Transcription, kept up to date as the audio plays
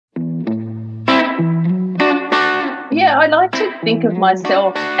I like to think of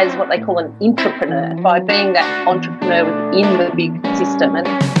myself as what they call an intrapreneur, by being that entrepreneur within the big system. And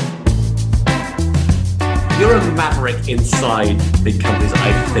you're a maverick inside big companies,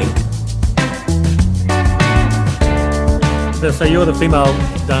 I think. So you're the female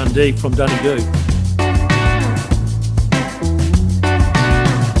Dundee from Dundee.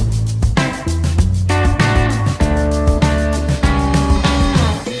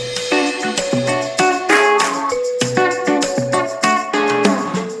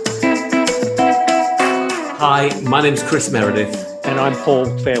 Hi, my name's Chris Meredith. And I'm Paul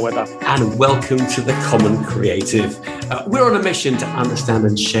Fairweather. And welcome to The Common Creative. We're on a mission to understand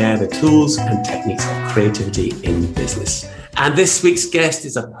and share the tools and techniques of creativity in business. And this week's guest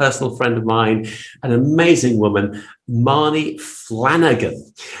is a personal friend of mine, an amazing woman, Marnie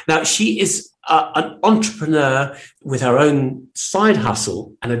Flanagan. Now, she is an entrepreneur with her own side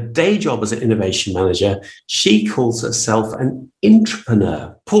hustle and a day job as an innovation manager. She calls herself an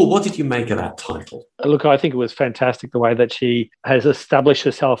intrepreneur. Paul, what did you make of that title? Look, I think it was fantastic the way that she has established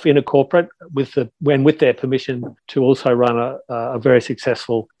herself in a corporate with their permission to also run a very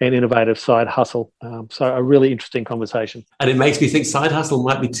successful and innovative side hustle. So a really interesting conversation. And it makes me think side hustle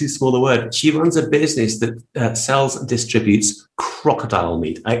might be too small a word. She runs a business that sells and distributes crocodile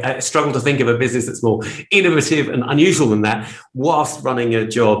meat. I struggle to think of a business that's more innovative and unusual than that, whilst running a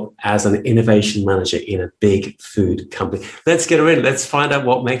job as an innovation manager in a big food company. Let's get her in. Let's find out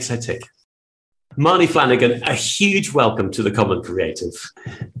what makes her tick. Marnie Flanagan, a huge welcome to The Common Creative.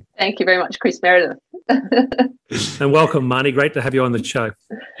 thank you very much, Chris Meredith. And welcome, Marnie. Great to have you on the show.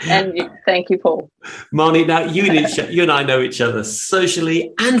 And thank you, Paul. Marnie, now you and I know each other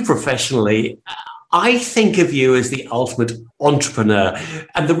socially and professionally. I think of you as the ultimate entrepreneur.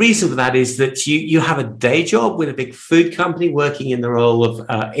 And the reason for that is that you have a day job with a big food company working in the role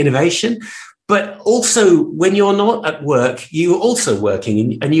of innovation. But also, when you're not at work, you're also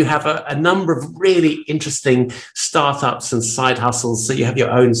working and you have a number of really interesting startups and side hustles. So you have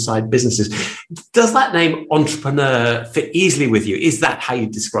your own side businesses. Does that name entrepreneur fit easily with you? Is that how you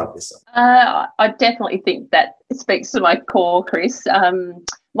describe yourself? I definitely think that speaks to my core, Chris.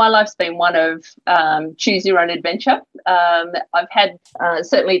 My life's been one of choose your own adventure. I've had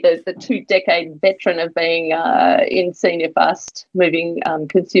certainly the 2-decade veteran of being in senior fast-moving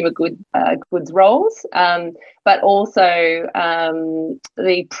consumer goods roles, but also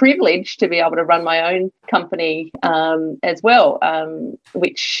the privilege to be able to run my own company as well,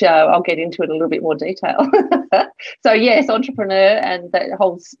 which I'll get into in a little bit more detail. So, yes, entrepreneur and that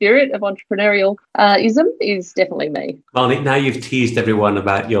whole spirit of entrepreneurialism is definitely me. Marnie, now you've teased everyone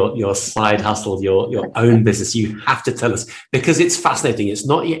about your side hustle, your own business. You have to tell us, because it's fascinating. It's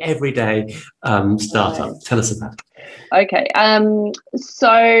not your everyday startup. Right. Tell us about it. Okay,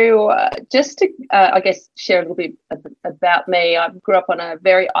 so just to, I guess, share a little bit about me. I grew up on a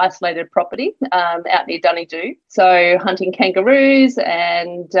very isolated property out near Dundee, so hunting kangaroos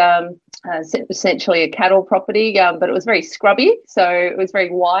and essentially a cattle property, but it was very scrubby, so it was very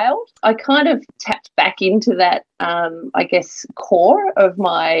wild. I kind of tapped back into that, I guess, core of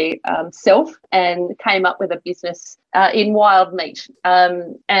my self and came up with a business in wild meat.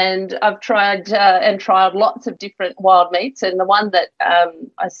 And I've tried trialed lots of different wild meats, and the one that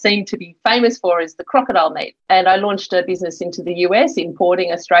I seem to be famous for is the crocodile meat. And I launched a business into the US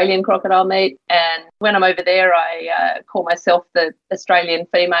importing Australian crocodile meat. And when I'm over there, I call myself the Australian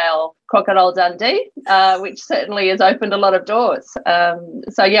female Crocodile Dundee, which certainly has opened a lot of doors.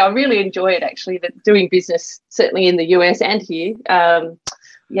 So, yeah, I really enjoy it, actually, doing business, certainly in the US and here.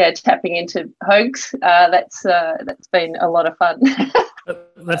 Tapping into hoax, that's been a lot of fun.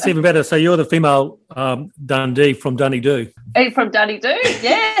 That's even better. So you're the female Dundee from Dundee. From Dundee,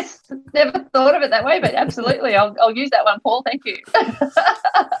 yes. Never thought of it that way, but absolutely. I'll use that one, Paul. Thank you.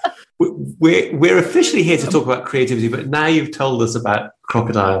 We're officially here to talk about creativity, but now you've told us about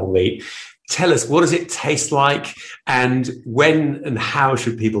crocodile meat. Tell us, what does it taste like, and when and how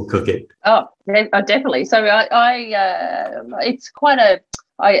should people cook it? Oh, definitely. So it's quite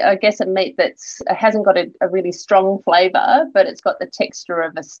I guess a meat that hasn't got a really strong flavour, but it's got the texture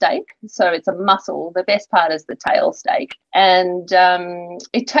of a steak. So it's a muscle. The best part is the tail steak. And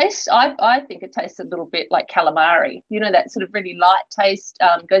it tastes, I think it tastes a little bit like calamari. You know, that sort of really light taste,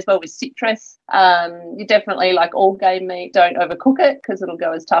 goes well with citrus. You definitely, like all game meat, don't overcook it because it'll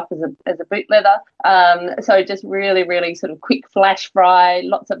go as tough as a boot leather. So just really, really sort of quick flash fry,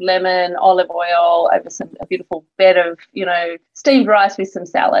 lots of lemon, olive oil over a beautiful bed of, steamed rice with some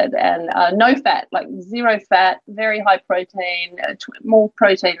salad, and no fat, like zero fat, very high protein, more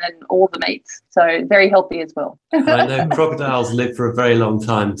protein than all the meats. So very healthy as well. I know crocodiles live for a very long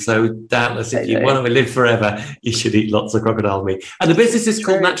time. So doubtless, if you want to live forever, you should eat lots of crocodile meat. And the business is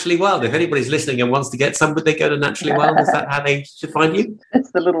called Naturally Wild. If anybody's listening and wants to get some, would they go to Naturally Wild? Is that how they should find you?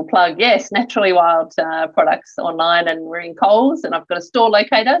 That's the little plug. Yes, Naturally Wild products online, and we're in Coles, and I've got a store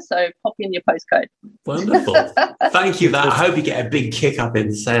locator, so pop in your postcode. Wonderful. Thank you. I hope you get a big kick up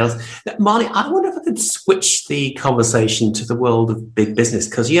in sales. Marnie, I wonder if I could switch the conversation to the world of big business,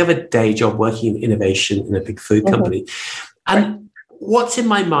 because you have a day job working in innovation in a big food company. And what's in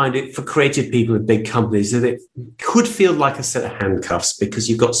my mind for creative people in big companies is that it could feel like a set of handcuffs, because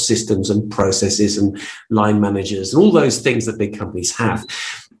you've got systems and processes and line managers and all those things that big companies have.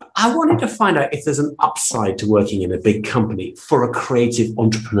 I wanted to find out if there's an upside to working in a big company for a creative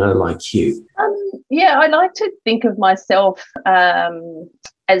entrepreneur like you. I like to think of myself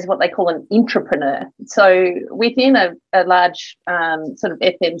as what they call an intrapreneur. So within a large sort of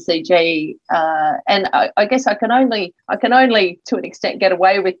FMCG, and I guess I can only to an extent get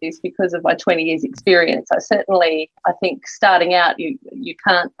away with this because of my 20 years experience. I think starting out, you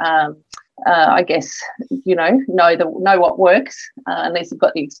can't I guess know what works unless you've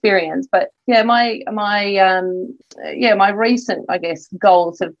got the experience. But my recent, I guess,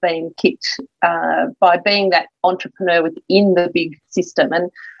 goals have been kicked by being that entrepreneur within the big system.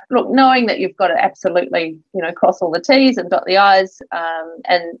 And look, knowing that you've got to absolutely, cross all the T's and dot the I's,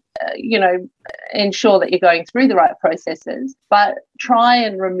 and ensure that you're going through the right processes, but try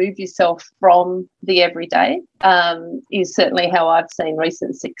and remove yourself from the everyday is certainly how I've seen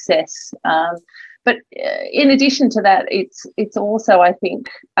recent success. But in addition to that, it's also, I think,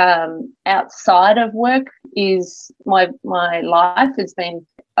 outside of work is my life has been,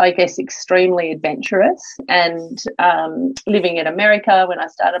 I guess, extremely adventurous. And living in America when I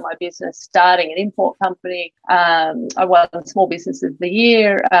started my business, starting an import company, I won Small Business of the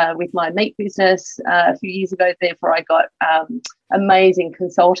Year with my meat business a few years ago. Therefore, I got amazing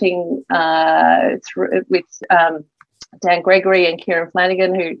consulting with Dan Gregory and Kieran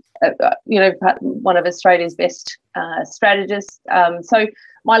Flanagan, who, one of Australia's best strategists. So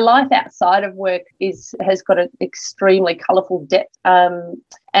my life outside of work has got an extremely colourful depth.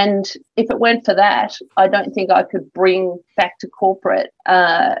 And if it weren't for that, I don't think I could bring back to corporate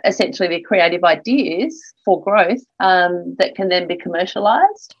essentially the creative ideas for growth that can then be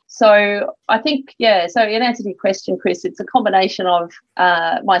commercialised. So I think, so in answer to your question, Chris, it's a combination of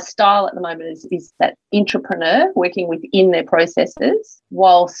my style at the moment is that intrapreneur, working within their processes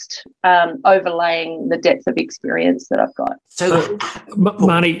whilst overlaying the depth of experience that I've got. So,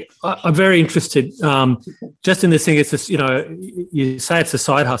 Marnie, I'm very interested just in this thing. It's just, you say it's a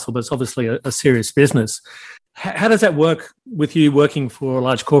side hustle, but it's obviously a serious business. How does that work with you working for a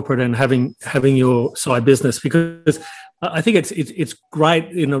large corporate and having your side business? Because I think it's great,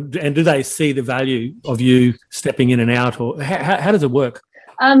 and do they see the value of you stepping in and out, or how does it work?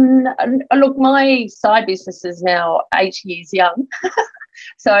 Look, my side business is now 8 years young.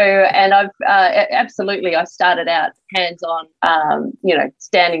 So, and I've absolutely, I started out hands-on,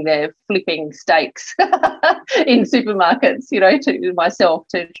 standing there flipping steaks in supermarkets, to myself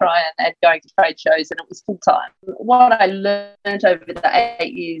to try and going to trade shows, and it was full-time. What I learned over the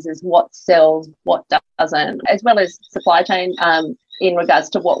 8 years is what sells, what doesn't, as well as supply chain in regards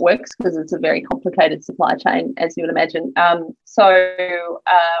to what works, because it's a very complicated supply chain, as you would imagine. So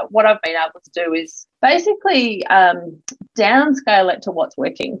what I've been able to do is basically downscale it to what's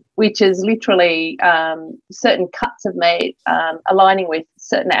working, which is literally certain cuts of meat aligning with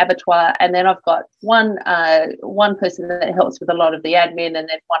certain abattoir, and then I've got one person that helps with a lot of the admin, and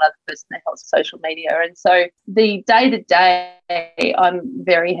then one other person that helps with social media. And so the day-to-day, I'm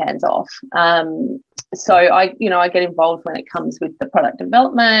very hands-off. So I get involved when it comes with the product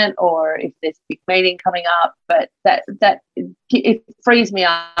development, or if there's a big meeting coming up. But that it frees me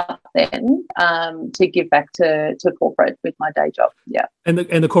up then to give back to corporate with my day job. Yeah. And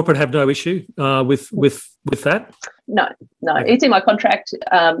the corporate have no issue with that? No, okay. It's in my contract.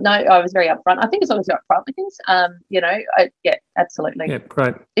 No, I was very upfront. I think as long as you're upfront with things, absolutely. Yeah,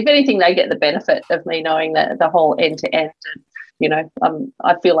 great. If anything, they get the benefit of me knowing that the whole end to end, and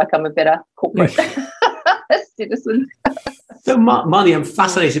I feel like I'm a better corporate citizen. So, Marnie, I'm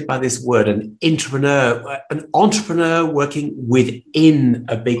fascinated by this word, an entrepreneur working within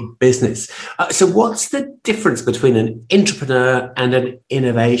a big business. So what's the difference between an entrepreneur and an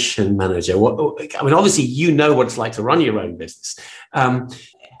innovation manager? Obviously, you know what it's like to run your own business. I'm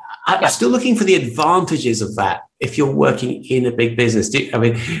still looking for the advantages of that if you're working in a big business.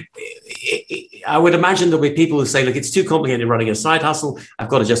 I would imagine there'll be people who say, look, it's too complicated running a side hustle. I've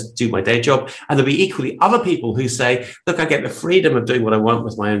got to just do my day job. And there'll be equally other people who say, look, I get the freedom of doing what I want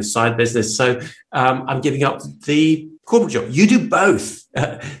with my own side business. So I'm giving up the corporate job. You do both.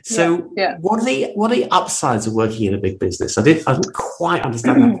 What are the upsides of working in a big business? I didn't quite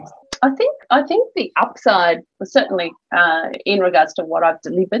understand that. I think the upside was certainly in regards to what I've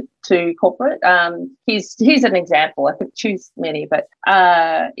delivered to corporate. Here's an example. I could choose many, but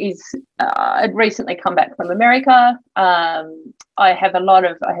I'd recently come back from America. I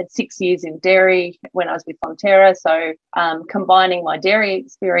had 6 years in dairy when I was with Fonterra. So combining my dairy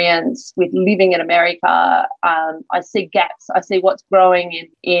experience with living in America, I see gaps. I see what's growing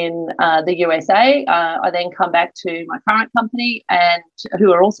in the USA. I then come back to my current company and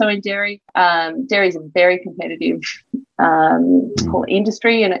who are also in dairy. Dairy is a very competitive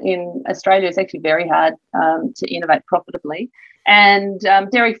industry in Australia. It's actually very hard to innovate profitably. And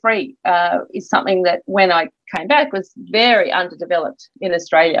dairy-free is something that when I came back was very underdeveloped in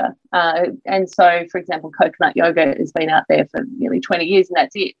Australia. And so, for example, coconut yogurt has been out there for nearly 20 years and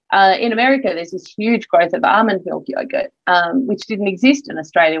that's it. In America, there's this huge growth of almond milk yogurt, which didn't exist in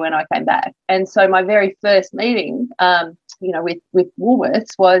Australia when I came back. And so my very first meeting with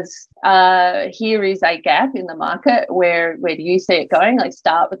Woolworths was here is a gap in the market. Where do you see it going? I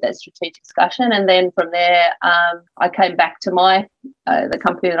start with that strategic discussion, and then from there, I came back to the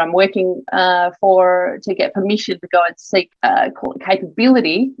company that I'm working for to get permission to go and seek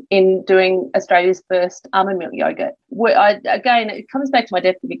capability in doing Australia's first almond milk yogurt. Again, it comes back to my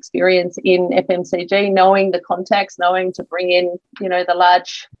depth of experience in FMCG, knowing the contacts, knowing to bring in, the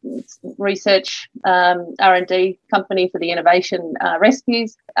large research R&D company for the innovation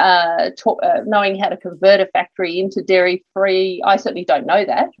recipes, knowing how to convert a factory into dairy-free. I certainly don't know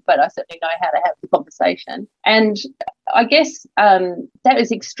that, but I certainly know how to have the conversation. And I guess that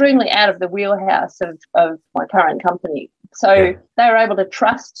was extremely out of the wheelhouse of my current company. So they were able to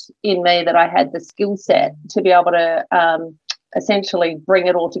trust in me that I had the skill set to be able to essentially bring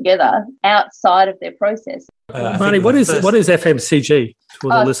it all together outside of their process. Marnie, what is FMCG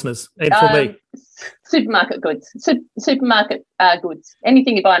for the listeners and for me? Supermarket goods. Supermarket goods.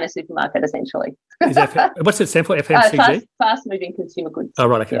 Anything you buy in a supermarket, essentially. What's it stand for? FMCG? Fast-moving consumer goods. Oh,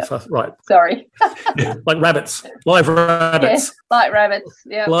 right. Okay. Yeah. Right. Sorry. Like rabbits. Live rabbits. Yeah, like rabbits.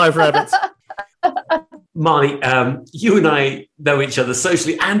 Yeah. Live rabbits. Marnie, you and I know each other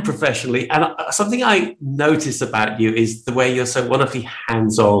socially and professionally, and something I notice about you is the way you're so wonderfully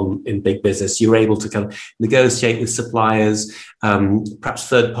hands-on in big business. You're able to kind of negotiate with suppliers, perhaps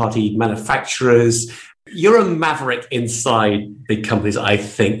third-party manufacturers. You're a maverick inside big companies, I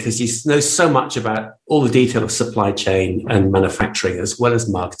think, because you know so much about all the detail of supply chain and manufacturing, as well as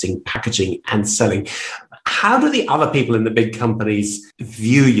marketing, packaging, and selling. How do the other people in the big companies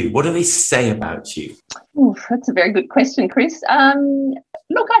view you? What do they say about you? Oof, that's a very good question, Chris.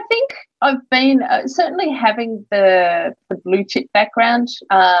 Look, I think I've been certainly having the blue chip background,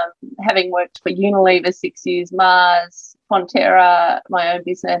 having worked for Unilever 6 years, Mars, Fonterra, my own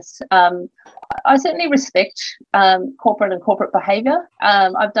business. I certainly respect corporate and corporate behaviour.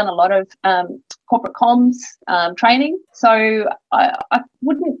 I've done a lot of corporate comms training, so I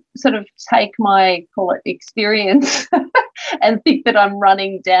wouldn't sort of take my, call it, experience and think that I'm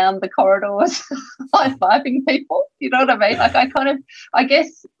running down the corridors high-fiving people. You know what I mean? Like I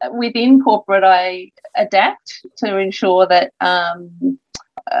guess within corporate I adapt to ensure that I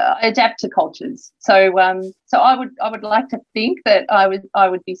adapt to cultures. So I would like to think that I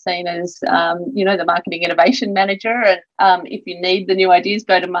would be seen as the marketing innovation manager, and if you need the new ideas,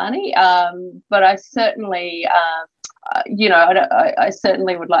 go to Marnie. But I certainly I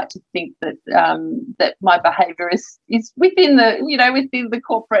certainly would like to think that that my behaviour is within the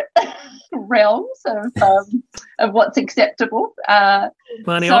corporate realms of what's acceptable.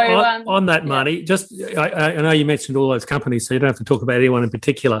 Marnie, on that, Marnie, I know you mentioned all those companies, so you don't have to talk about anyone in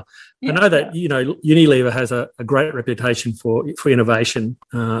particular. I know that Unilever has a great reputation for innovation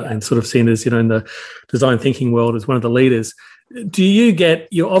and sort of seen as in the design thinking world as one of the leaders. Do you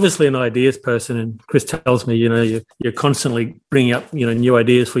you're obviously an ideas person, and Chris tells me, you're constantly bringing up, new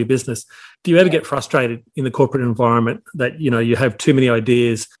ideas for your business. Do you ever get frustrated in the corporate environment that, you have too many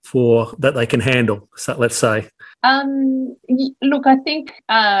ideas that they can handle, so let's say? Look, I think,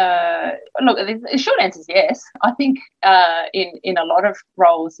 the short answer is yes. I think in a lot of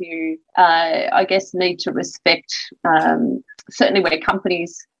roles you, I guess, need to respect certainly where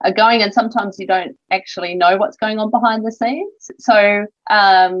companies are going, and sometimes you don't actually know what's going on behind the scenes. So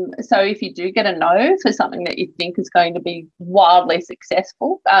if you do get a no for something that you think is going to be wildly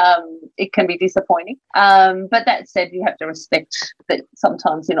successful, it can be disappointing. But that said, you have to respect that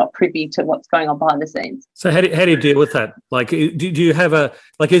sometimes you're not privy to what's going on behind the scenes. So how do you deal with that? Like, do you have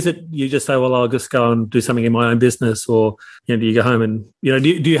is it you just say, well, I'll just go and do something in my own business, or do you go home and do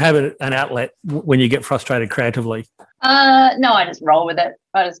you have an outlet when you get frustrated creatively? No, I just roll with it.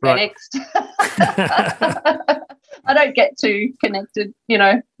 I just go next. I don't get too connected,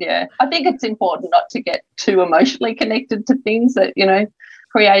 Yeah. I think it's important not to get too emotionally connected to things that,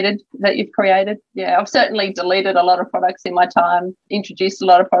 you've created. Yeah, I've certainly deleted a lot of products in my time, introduced a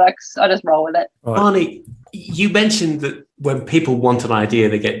lot of products. I just roll with it. Marnie, you mentioned that when people want an idea,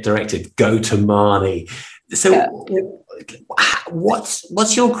 they get directed, go to Marnie. So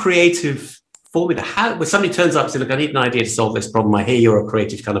what's your creative formula? How, when somebody turns up and says, look, I need an idea to solve this problem, I hear you're a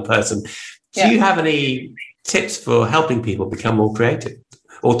creative kind of person. Do you have any tips for helping people become more creative?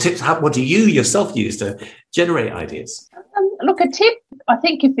 Or tips, what do you yourself use to generate ideas? Look, a tip, I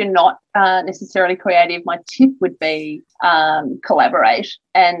think if you're not necessarily creative, my tip would be collaborate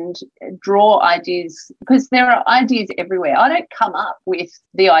and draw ideas, because there are ideas everywhere. I don't come up with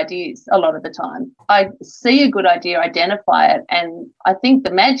the ideas a lot of the time. I see a good idea, identify it, and I think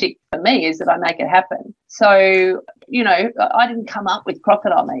the magic for me is that I make it happen. So, I didn't come up with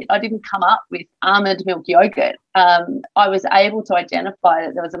crocodile meat. I didn't come up with almond milk yogurt. I was able to identify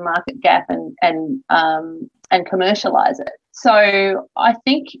that there was a market gap and commercialize it. So I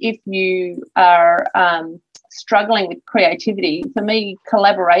think if you are struggling with creativity, for me,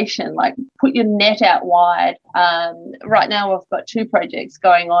 collaboration, like put your net out wide. Right now I've got 2 projects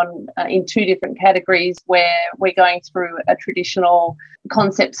going on in 2 different categories where we're going through a traditional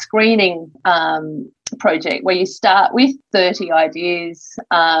concept screening project where you start with 30 ideas,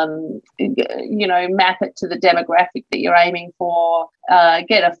 map it to the demographic that you're aiming for,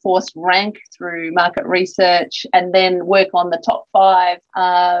 get a forced rank through market research, and then work on the top 5.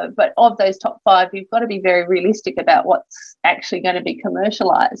 But of those top 5, you've got to be very realistic about what's actually going to be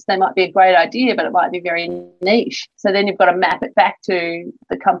commercialized. They might be a great idea, but it might be very niche. So then you've got to map it back to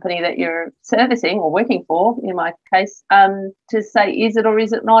the company that you're servicing or working for, in my case, to say, is it or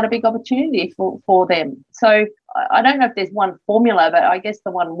is it not a big opportunity for them? So I don't know if there's one formula, but I guess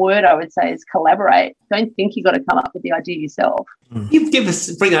the one word I would say is collaborate. Don't think you've got to come up with the idea yourself. You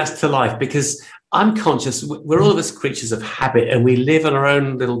bring us to life, because I'm conscious we're all of us creatures of habit, and we live in our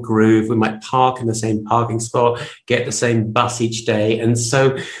own little groove. We might park in the same parking spot, get the same bus each day. And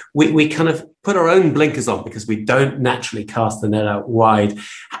so we kind of put our own blinkers on because we don't naturally cast the net out wide.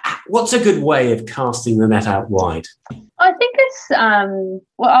 What's a good way of casting the net out wide? I think it's,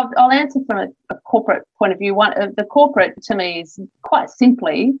 I'll answer from a corporate point of view. The corporate to me is quite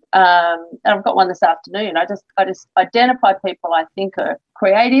simply, and I've got one this afternoon, I just identify people I think are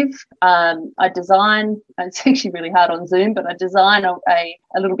creative. I design, it's actually really hard on Zoom, but I design a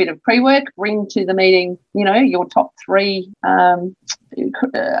little bit of pre-work, bring to the meeting, your top 3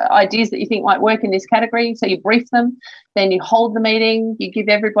 ideas that you think might work in this category. So you brief them, then you hold the meeting, you give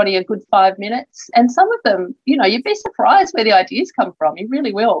everybody a good 5 minutes, and some of them, you'd be surprised where the ideas come from. You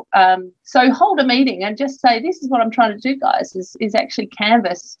really will. So hold a meeting and just say, this is what I'm trying to do, guys, is actually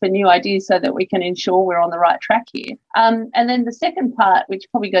canvas for new ideas so that we can ensure we're on the right track here. And then the second part, which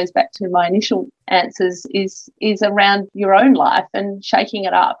probably goes back to my initial answers, is around your own life and shaking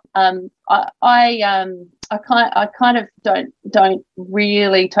it up. I kind of don't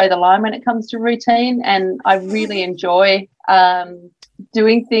really toe the line when it comes to routine, and I really enjoy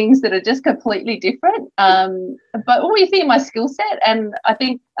doing things that are just completely different. But all within my skill set, and I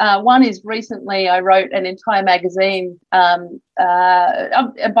think one is recently I wrote an entire magazine. By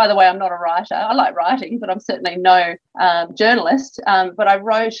the way, I'm not a writer. I like writing, but I'm certainly no journalist. But I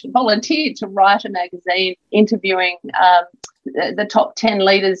volunteered to write a magazine interviewing the top 10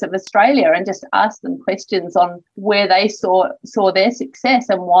 leaders of Australia and just ask them questions on where they saw their success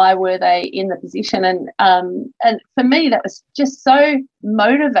and why were they in the position. And for me, that was just so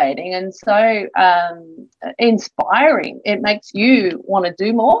motivating and so inspiring. It makes you want to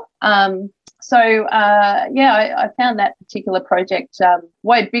do more. I found that particular project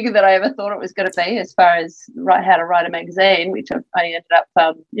way bigger than I ever thought it was going to be, as far as how to write a magazine, which I ended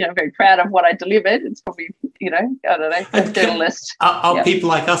up, very proud of what I delivered. It's probably I don't know, journalist. Are people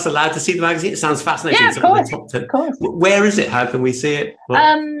like us allowed to see the magazine? It sounds fascinating. Yeah, of course. Where is it? How can we see it?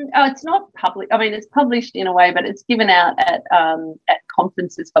 It's not public. I mean, it's published in a way, but it's given out at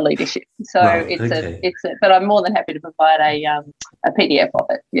conferences for leadership. So but I'm more than happy to provide a PDF of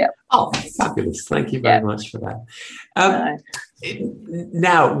it. Yeah. Oh, fabulous! Thank you very much for that.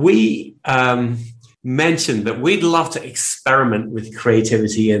 Now we mentioned that we'd love to experiment with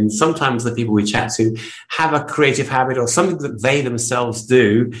creativity, and sometimes the people we chat to have a creative habit or something that they themselves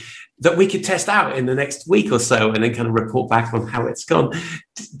do that we could test out in the next week or so and then kind of report back on how it's gone.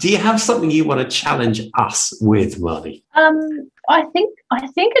 Do you have something you want to challenge us with, Marnie? I think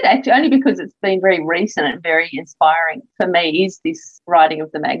it actually, only because it's been very recent and very inspiring for me, is this writing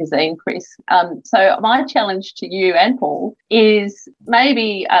of the magazine, Chris. So my challenge to you and Paul is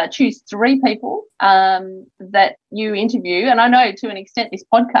maybe choose 3 people that you interview, and I know to an extent this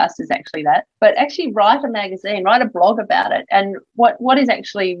podcast is actually that, but actually write a magazine, write a blog about it. And what is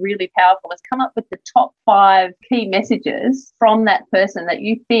actually really powerful is come up with the top 5 key messages from that person that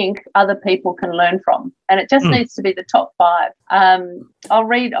you think other people can learn from. And it just needs to be the top 5. I'll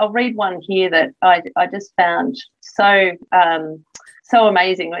read one here that I just found so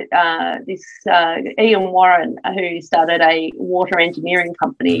amazing. This Ian Warren, who started a water engineering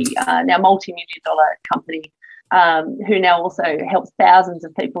company, now multi-million-dollar company, who now also helps thousands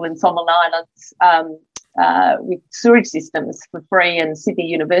of people in Solomon Islands with sewage systems for free, and Sydney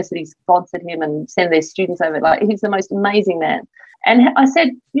University sponsored him and send their students over. Like, he's the most amazing man. And I said,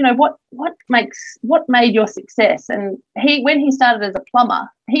 what made your success? And when he started as a plumber,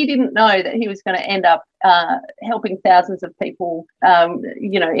 he didn't know that he was going to end up helping thousands of people,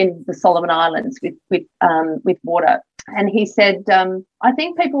 in the Solomon Islands with water. And he said, I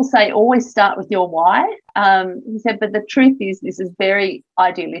think people say always start with your why. He said, but the truth is this is very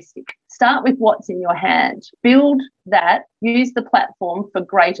idealistic. Start with what's in your hand. Build that. Use the platform for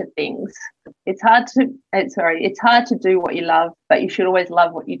greater things. It's hard to do what you love, but you should always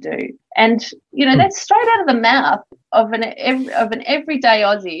love what you do. And, that's straight out of the mouth of an everyday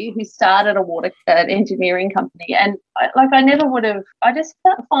Aussie who started an engineering company. And I just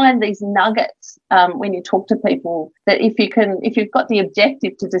find these nuggets when you talk to people, that if you've got the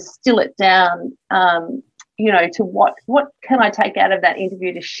objective to distill it down, to what can I take out of that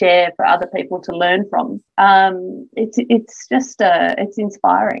interview to share for other people to learn from? It's just it's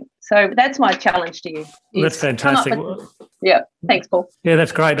inspiring. So that's my challenge to you. That's fantastic. Yeah, thanks, Paul. Yeah,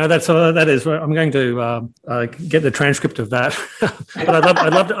 that's great. No, that is. I'm going to get the transcript of that. But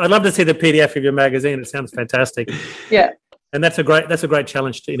I'd love to see the PDF of your magazine. It sounds fantastic. Yeah. And that's a great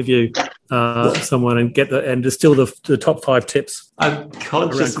challenge to interview someone and distill the top 5 tips. I'm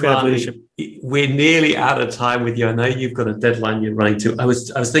conscious, Marnie, we're nearly out of time with you. I know you've got a deadline you're running to. I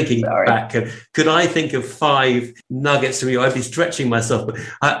was thinking back. Could I think of 5 nuggets from you? I'd be stretching myself, but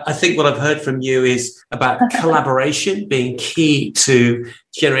I think what I've heard from you is about collaboration being key to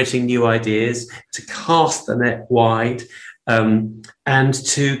generating new ideas, to cast the net wide, and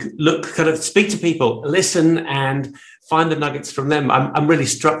to speak to people, listen, and find the nuggets from them. I'm really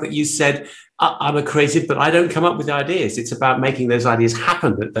struck that you said, I'm a creative, but I don't come up with ideas. It's about making those ideas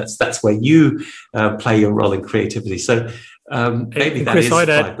happen. That's where you play your role in creativity. So maybe that Chris, is I'd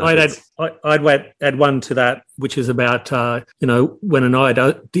add one to that, which is about, when an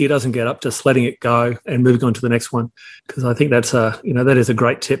idea doesn't get up, just letting it go and moving on to the next one. Because I think that's that is a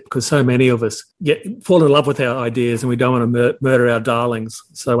great tip, because so many of us fall in love with our ideas and we don't want to murder our darlings.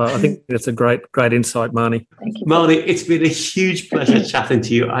 So I think that's a great insight, Marnie. Thank you, Marnie. It's been a huge pleasure chatting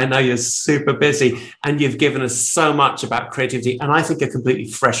to you. I know you're super busy and you've given us so much about creativity, and I think a completely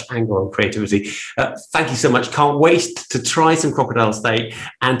fresh angle on creativity. Thank you so much. Can't wait to try some crocodile steak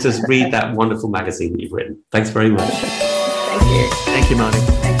and to read that wonderful magazine that you've written. Thanks very much. Thank you. Thank you,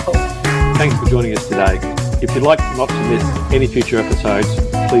 Marnie. Thanks, Paul. Thanks for joining us today. If you'd like not to miss any future episodes,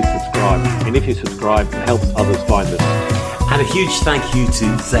 please subscribe. And if you subscribe, it helps others find us. And a huge thank you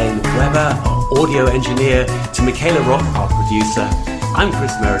to Zane Weber, our audio engineer, to Michaela Rock, our producer. I'm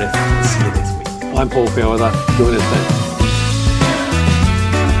Chris Meredith. See you next week. I'm Paul Fairweather. Join us then.